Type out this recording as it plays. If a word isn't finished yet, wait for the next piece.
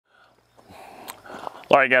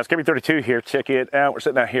All right, guys, KB32 here. Check it out. We're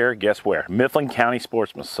sitting out here, guess where? Mifflin County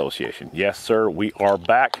Sportsman Association. Yes, sir, we are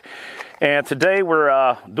back. And today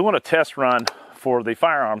we're doing a test run for the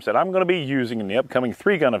firearms that I'm going to be using in the upcoming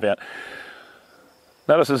 3-gun event.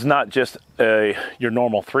 Now, this is not just your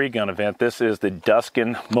normal 3-gun event. This is the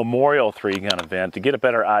Duskin Memorial 3-gun event. To get a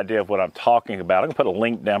better idea of what I'm talking about, I'm going to put a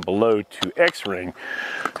link down below to X-Ring,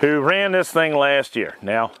 who ran this thing last year.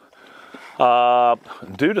 Now,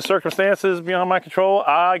 due to circumstances beyond my control,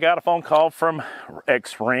 I got a phone call from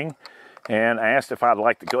X-Ring and asked if I'd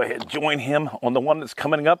like to go ahead and join him on the one that's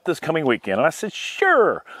coming up this coming weekend. And I said,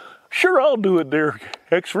 sure, I'll do it there,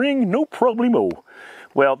 X-Ring, no problemo.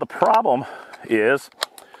 Well, the problem is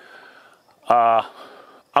I'm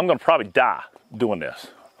going to probably die doing this,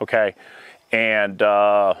 okay? And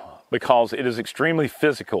because it is extremely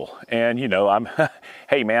physical. And, you know,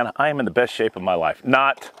 hey, man, I am in the best shape of my life.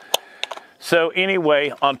 So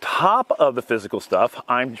anyway, on top of the physical stuff,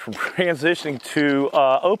 I'm transitioning to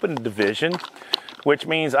open division, which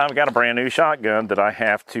means I've got a brand new shotgun that I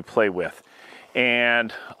have to play with.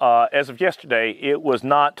 And as of yesterday, it was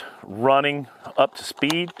not running up to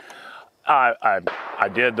speed. I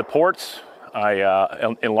did the ports.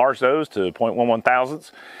 I enlarged those to 0.11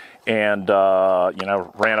 thousandths. And, you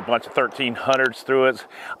know, ran a bunch of 1300s through it.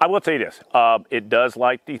 I will tell you this, it does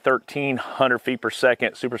like the 1300 feet per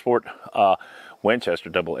second Super Sport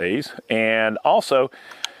Winchester AA's, and also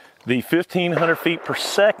the 1500 feet per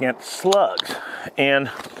second slugs.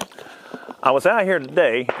 And I was out here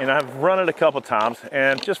today, and I've run it a couple times,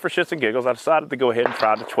 and just for shits and giggles, I decided to go ahead and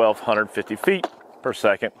try the 1250 feet per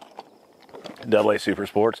second AA Super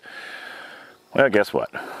Sports. Well, guess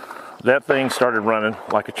what? That thing started running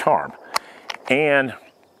like a charm. And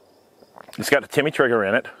it's got the Timmy trigger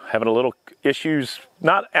in it, having a little issues,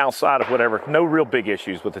 not outside of whatever, no real big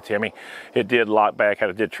issues with the Timmy. It did lock back, had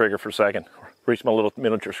a dead trigger for a second, reached my little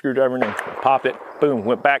miniature screwdriver and popped it, boom,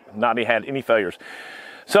 went back, not had any failures.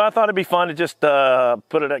 So I thought it'd be fun to just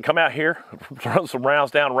come out here, run some rounds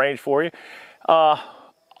down range for you.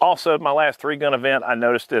 Also, my last 3-gun event, I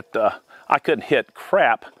noticed that I couldn't hit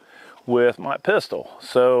crap with my pistol.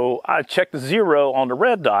 So I checked the 0 on the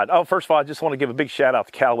red dot. Oh, first of all, I just want to give a big shout out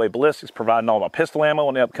to Callaway Ballistics, providing all my pistol ammo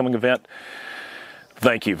on the upcoming event.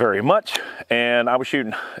 Thank you very much. And I was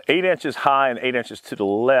shooting 8 inches high and 8 inches to the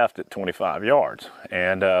left at 25 yards.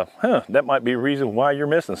 And that might be a reason why you're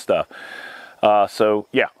missing stuff. So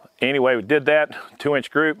yeah, anyway, we did that, 2-inch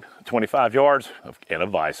group, 25 yards, and a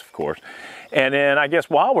vise, of course. And then I guess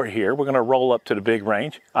while we're here, we're gonna roll up to the big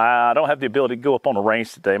range. I don't have the ability to go up on the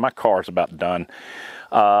range today. My car's about done.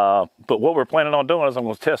 But what we're planning on doing is I'm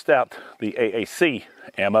gonna test out the AAC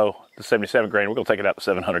ammo, the 77 grain. We're gonna take it out to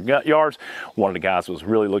 700 yards. One of the guys was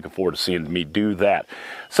really looking forward to seeing me do that.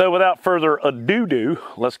 So without further ado,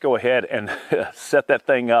 let's go ahead and set that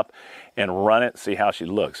thing up and run it, see how she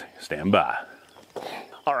looks. Stand by.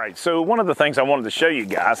 All right, so one of the things I wanted to show you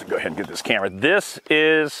guys, go ahead and get this camera. This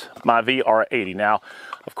is my VR80. Now,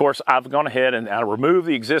 of course, I've gone ahead and I removed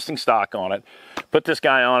the existing stock on it, put this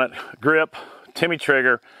guy on it, grip, Timmy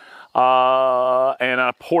trigger, and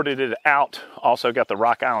I ported it out. Also got the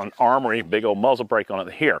Rock Island Armory, big old muzzle brake on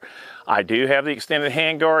it here. I do have the extended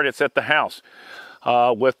handguard. It's at the house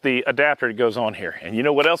with the adapter that goes on here. And you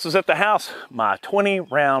know what else is at the house? My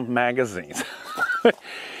 20-round magazines.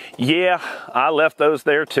 Yeah, I left those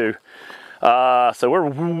there too. So we're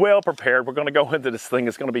well prepared. We're going to go into this thing.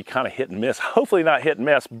 It's going to be kind of hit and miss. Hopefully not hit and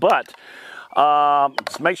miss, but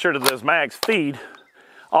just make sure that those mags feed.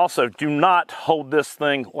 Also, do not hold this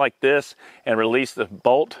thing like this and release the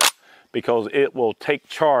bolt because it will take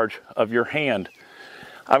charge of your hand.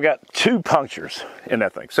 I've got 2 punctures in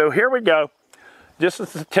that thing. So here we go. Just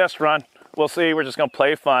as a test run. We'll see. We're just going to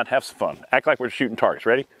play fun, have some fun. Act like we're shooting targets.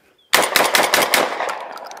 Ready?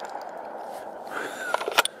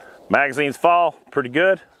 Magazines fall pretty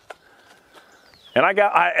good, and I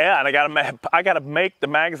gotta make the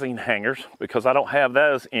magazine hangers because I don't have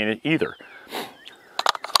those in it either.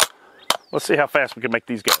 Let's see how fast we can make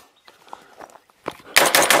these go.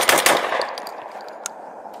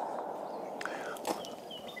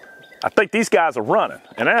 I think these guys are running,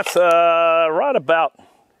 and that's right about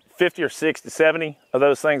 50 or 60, 70 of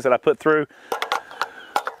those things that I put through.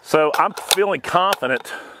 So I'm feeling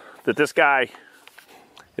confident that this guy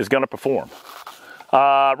is going to perform.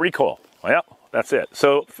 Recoil, well, that's it.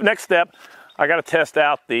 So next step, I got to test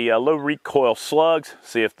out the low recoil slugs,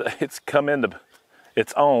 see if it's come into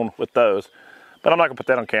its own with those. But I'm not going to put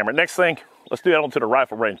that on camera. Next thing, let's do that onto the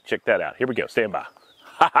rifle range. Check that out. Here we go. Stand by.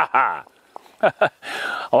 Ha ha ha.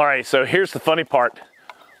 All right, so here's the funny part.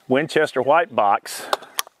 Winchester white box.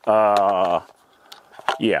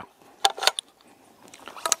 Yeah.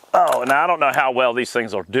 Oh, now I don't know how well these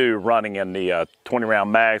things will do running in the 20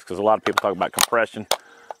 round mags, because a lot of people talk about compression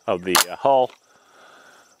of the hull.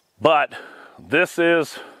 But this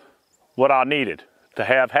is what I needed to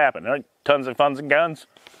have happen. There ain't tons of funds and guns.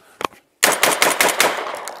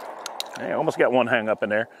 I almost got one hung up in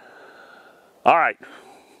there. All right,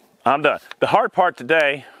 I'm done. The hard part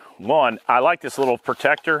today, one, I like this little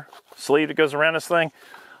protector sleeve that goes around this thing.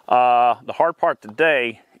 The hard part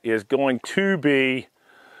today is going to be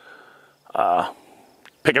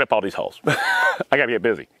picking up all these holes. I gotta get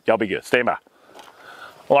busy. Y'all be good. Stay by.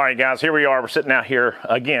 Well, all right, guys, here we are. We're sitting out here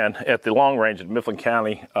again at the long range at the Mifflin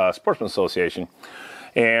County Sportsman Association.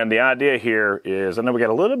 And the idea here is, I know we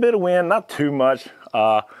got a little bit of wind, not too much.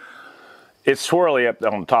 It's swirly up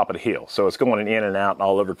on the top of the hill, so it's going in and out and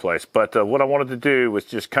all over the place. But what I wanted to do was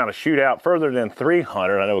just kind of shoot out further than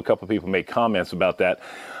 300. I know a couple of people made comments about that.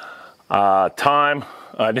 I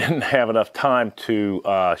didn't have enough time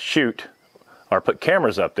to shoot or put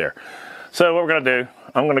cameras up there. So what we're gonna do,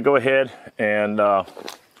 I'm gonna go ahead and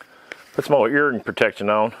put some more earring protection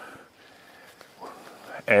on,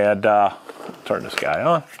 and turn this guy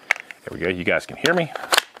on. There we go, you guys can hear me.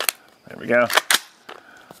 There we go.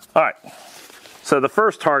 All right, so the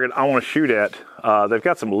first target I wanna shoot at, they've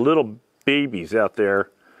got some little babies out there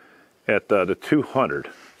at the 200.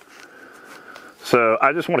 So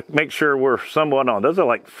I just wanna make sure we're somewhat on. Those are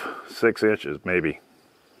like 6 inches maybe.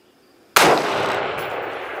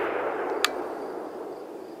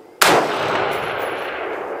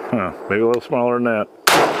 Maybe a little smaller than that.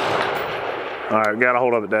 All right, got a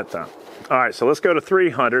hold of it that time. All right, so let's go to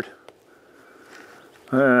 300. See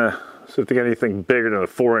if they got anything bigger than a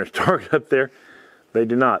 4-inch target up there. They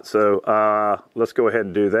do not, so let's go ahead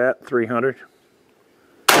and do that, 300.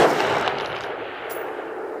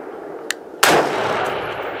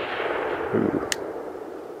 Ooh.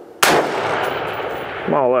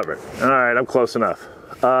 I'm all over it. All right, I'm close enough.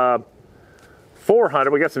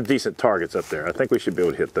 400, we got some decent targets up there. I think we should be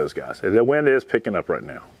able to hit those guys. The wind is picking up right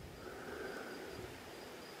now.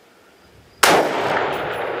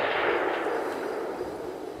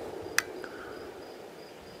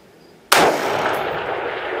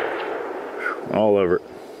 All over it.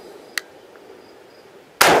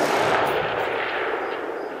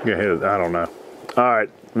 Gonna hit it, I don't know. All right,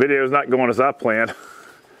 video's not going as I planned.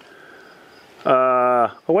 Oh,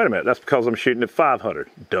 wait a minute, that's because I'm shooting at 500,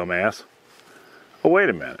 dumbass. Oh, wait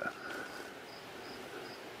a minute.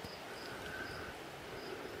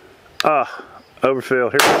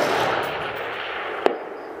 Overfill here.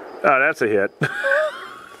 Oh, that's a hit.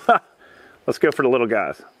 Let's go for the little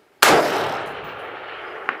guys.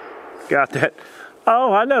 Got that.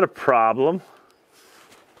 Oh, I know the problem.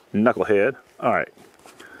 Knucklehead. All right.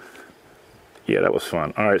 Yeah, that was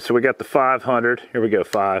fun. All right, so we got the 500. Here we go,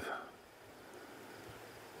 5.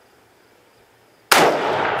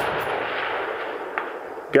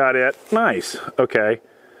 Got it. Nice. Okay.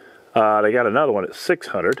 They got another one at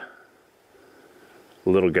 600.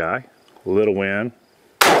 Little guy. Little wind.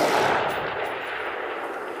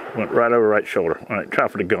 Went right over right shoulder. All right, try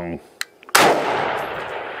for the gong.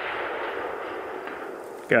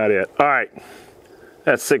 Got it. All right.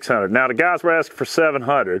 That's 600. Now the guys were asking for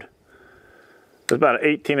 700. There's about an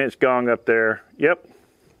 18-inch gong up there. Yep.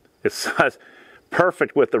 It's size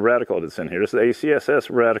perfect with the reticle that's in here. This is the ACSS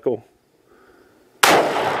reticle.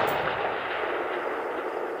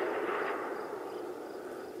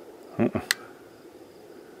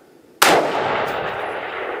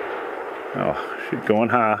 Oh, she's going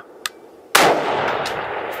high.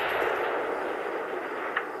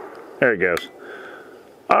 There it goes.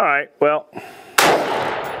 All right, well,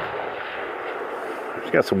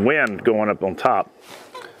 she's got some wind going up on top.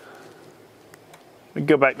 Let me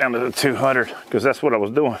go back down to the 200 because that's what I was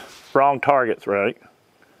doing. Wrong targets, right?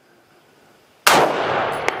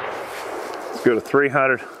 Let's go to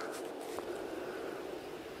 300.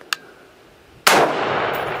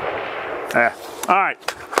 All right,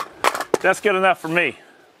 that's good enough for me.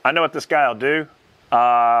 I know what this guy will do.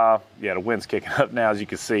 Yeah, the wind's kicking up now, as you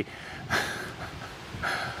can see.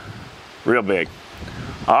 Real big.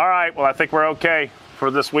 All right, well, I think we're okay for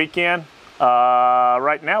this weekend.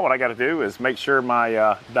 Right now, what I got to do is make sure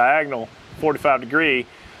my diagonal 45-degree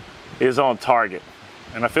is on target.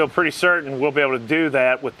 And I feel pretty certain we'll be able to do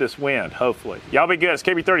that with this wind, hopefully. Y'all be good. It's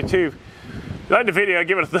KB32. If you like the video,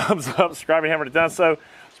 give it a thumbs up. Subscribe if you haven't done so.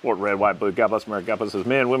 Support red, white, blue. God bless America. God bless us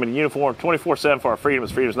men, women in uniform, 24/7 for our freedom.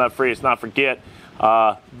 Freedom is not free. It's not forget.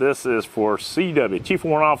 This is for CW, Chief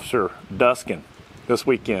Warrant Officer Duskin, this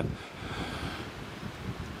weekend.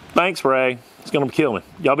 Thanks, Ray. It's going to kill me.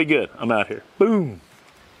 Y'all be good. I'm out here. Boom.